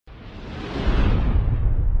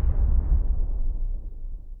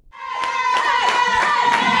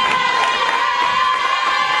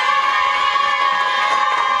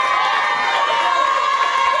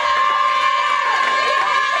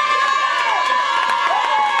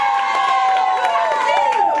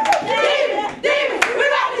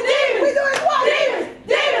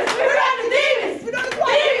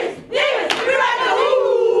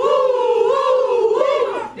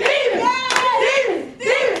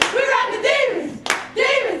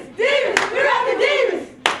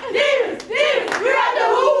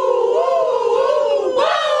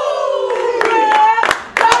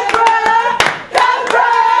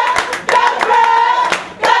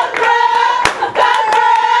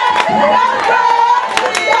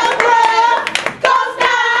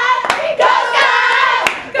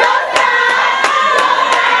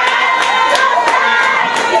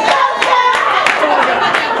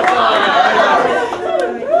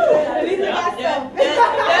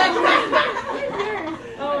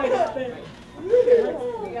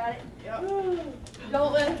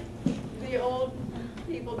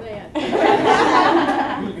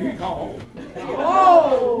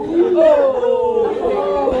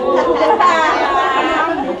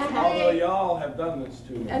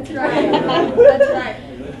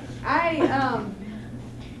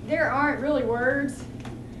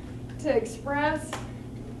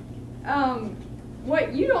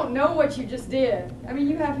what you don't know what you just did. I mean,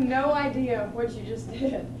 you have no idea what you just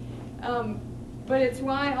did. But it's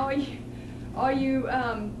why all you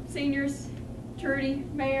seniors, Trudy,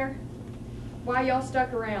 Mayor, why y'all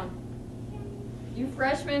stuck around. You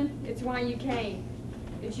freshmen, it's why you came.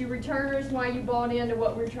 It's you returners, why you bought into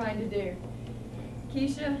what we're trying to do.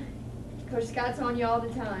 Keisha, Coach Scott's on you all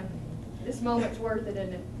the time. This moment's worth it,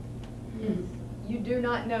 isn't it? Yes. You do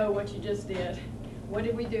not know what you just did. What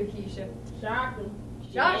did we do, Keisha? Shocking.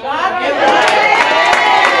 Shocking.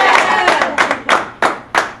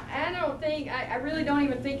 I really don't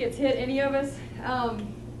even think it's hit any of us.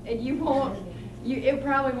 And you won't, it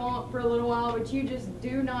probably won't for a little while, but you just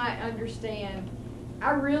do not understand.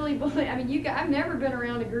 I really believe, I mean, I've never been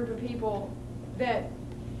around a group of people that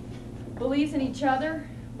believes in each other,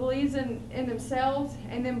 believes in themselves,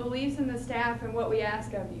 and then believes in the staff and what we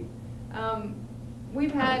ask of you.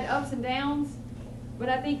 We've had ups and downs, but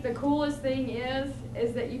I think the coolest thing is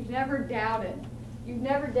that you've never doubted. You've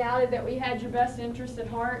never doubted that we had your best interest at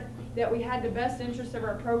heart, that we had the best interest of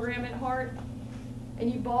our program at heart,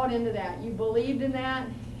 and you bought into that. You believed in that,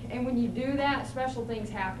 and when you do that, special things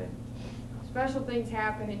happen. Special things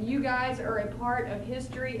happen, and you guys are a part of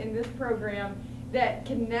history in this program that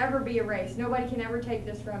can never be erased. Nobody can ever take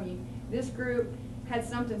this from you. This group had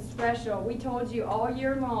something special. We told you all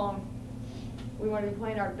year long we want to be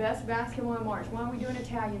playing our best basketball in March. Why are we doing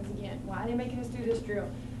Italians again? Why are they making us do this drill?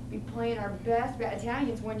 Be playing our best.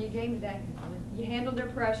 Italians won your game today. You handled their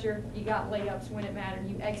pressure. You got layups when it mattered.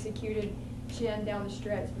 You executed chin down the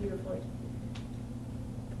stretch beautifully.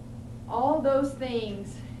 All those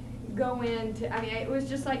things go into, I mean, it was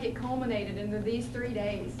just like it culminated into these 3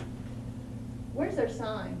 days. Where's their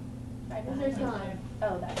sign? Where's their sign?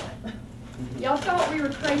 Oh, that one. Y'all thought we were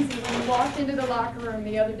crazy when we walked into the locker room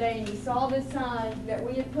the other day and you saw this sign that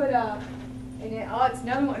we had put up. And it's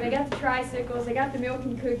another one. They got the tricycles, they got the milk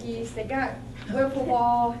and cookies, they got wiffle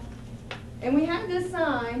ball. And we had this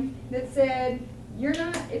sign that said,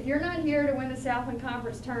 if you're not here to win the Southland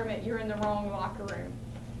Conference tournament, you're in the wrong locker room.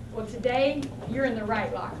 Well, today, you're in the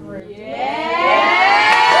right locker room.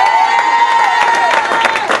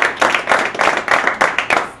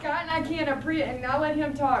 Scott and I can't appreciate, and I'll let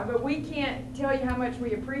him talk, but we can't tell you how much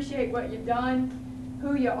we appreciate what you've done,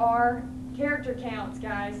 who you are. Character counts,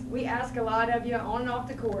 guys. We ask a lot of you on and off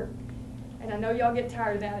the court, and I know y'all get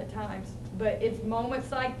tired of that at times, but it's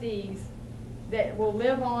moments like these that will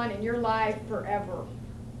live on in your life forever.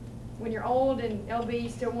 When you're old and LB, you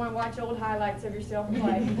still want to watch old highlights of yourself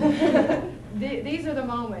play. These are the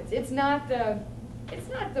moments. It's not so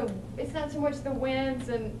much the wins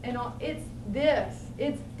and all. It's this.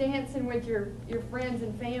 It's dancing with your friends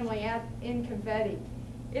and family in confetti.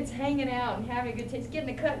 It's hanging out and having a good time. It's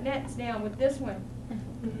getting to cut nets down with this one.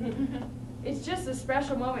 It's just a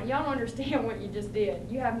special moment. Y'all don't understand what you just did.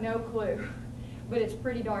 You have no clue. But it's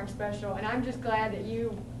pretty darn special. And I'm just glad that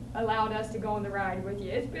you allowed us to go on the ride with you.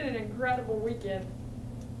 It's been an incredible weekend.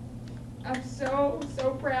 I'm so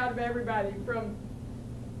proud of everybody, from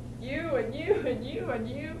you and you and you and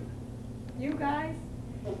you guys.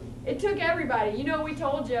 It took everybody. You know, we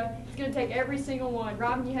told you it's going to take every single one.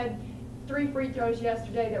 Robin, you had 3 free throws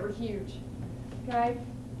yesterday that were huge. Okay?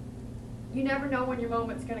 You never know when your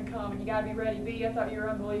moment's going to come, and you got to be ready. B, I thought you were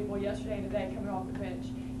unbelievable yesterday and today coming off the bench.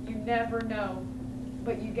 You never know.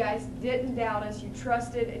 But you guys didn't doubt us. You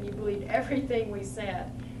trusted and you believed everything we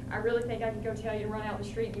said. I really think I could go tell you to run out the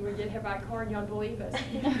street and you would get hit by a car and y'all believe us.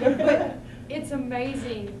 But it's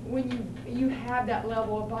amazing when you have that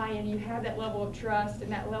level of buy-in, you have that level of trust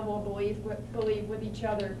and that level of belief with each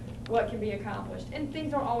other, what can be accomplished. And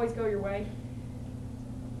things don't always go your way.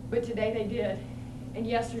 But today they did. And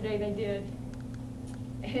yesterday they did.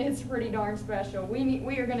 And it's pretty darn special.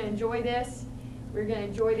 We are going to enjoy this. We're going to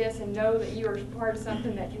enjoy this and know that you are part of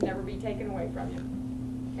something that can never be taken away from you.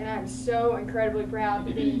 And I'm so incredibly proud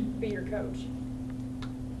to be your coach.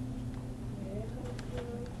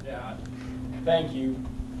 Yeah, thank you.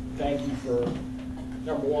 Thank you for,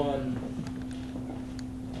 number one,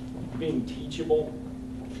 being teachable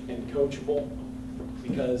and coachable,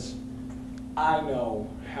 because I know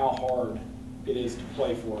how hard it is to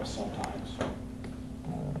play for us sometimes.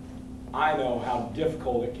 I know how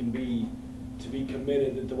difficult it can be to be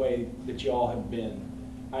committed the way that y'all have been.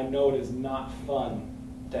 I know it is not fun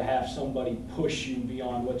to have somebody push you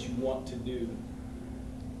beyond what you want to do.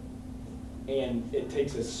 And it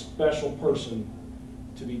takes a special person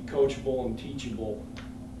to be coachable and teachable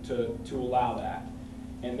to allow that.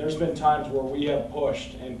 And there's been times where we have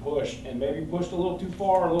pushed and maybe pushed a little too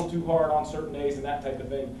far, a little too hard on certain days and that type of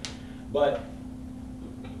thing. But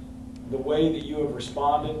the way that you have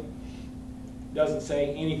responded doesn't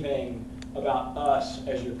say anything about us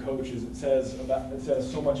as your coaches. It says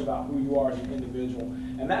so much about who you are as an individual.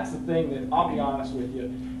 And that's the thing that, I'll be honest with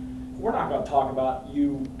you, we're not going to talk about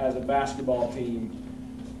you as a basketball team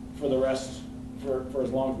for as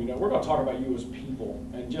long as we know. We're going to talk about you as people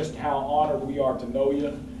and just how honored we are to know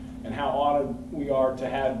you and how honored we are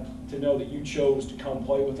to know that you chose to come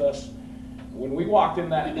play with us. When we walked in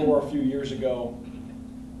that door a few years ago,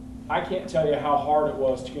 I can't tell you how hard it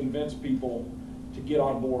was to convince people to get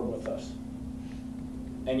on board with us.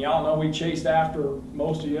 And y'all know we chased after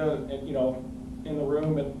most of you, and, in the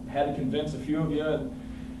room, and had to convince a few of you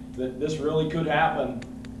that this really could happen.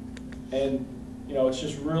 And it's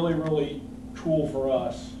just really, really cool for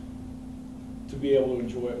us to be able to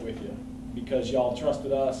enjoy it with you because y'all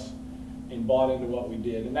trusted us and bought into what we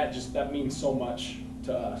did, and that means so much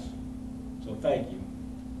to us. So thank you.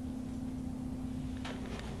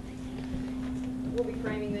 We'll be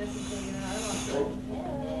framing this and putting it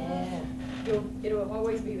out. It'll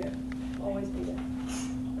always be there. Always be there.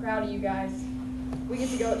 Proud of you guys. We get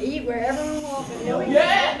to go eat wherever we want, but no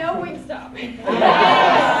Wingstop. We get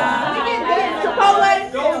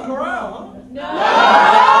Chipotle. Golden Corral, huh? No.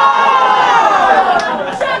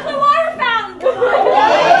 Shut the water fountain. Come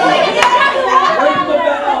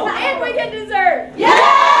on. And we get dessert.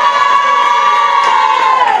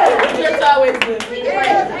 It's always good.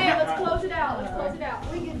 Hey, let's close it out.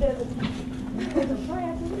 We get dessert.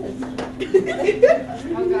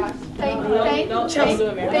 Oh gosh. Thank you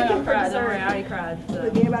for dessert. I already cried. So.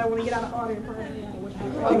 Look, anybody want to get out of order and pray?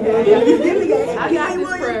 Okay. I got this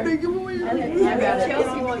prayer.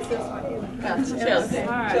 Chelsea wants this one. Chelsea. All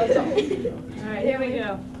right. All right, here we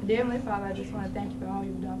go. Dear Heavenly Father, I just want to thank you for all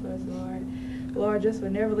you've done for us, Lord. Lord, just for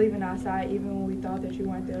never leaving our side, even when we thought that you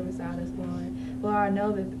weren't there beside us, Lord. Lord, I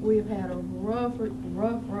know that we've had a rough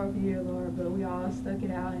year, Lord, but we all stuck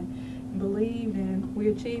it out and believed and we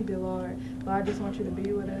achieved it, Lord. Lord, I just want you to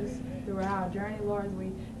be with us throughout our journey, Lord, as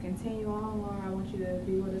we continue on, Lord. I want you to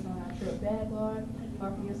be with us on our trip back, Lord.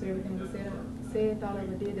 Lord, forgive us for everything we said, thought of,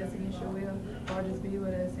 or did that's against your will. Lord, just be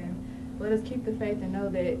with us and let us keep the faith and know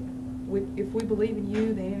that if we believe in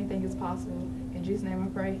you, then anything is possible. In Jesus' name I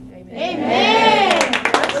pray. Amen. Amen.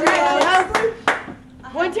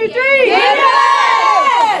 1, 2, 3.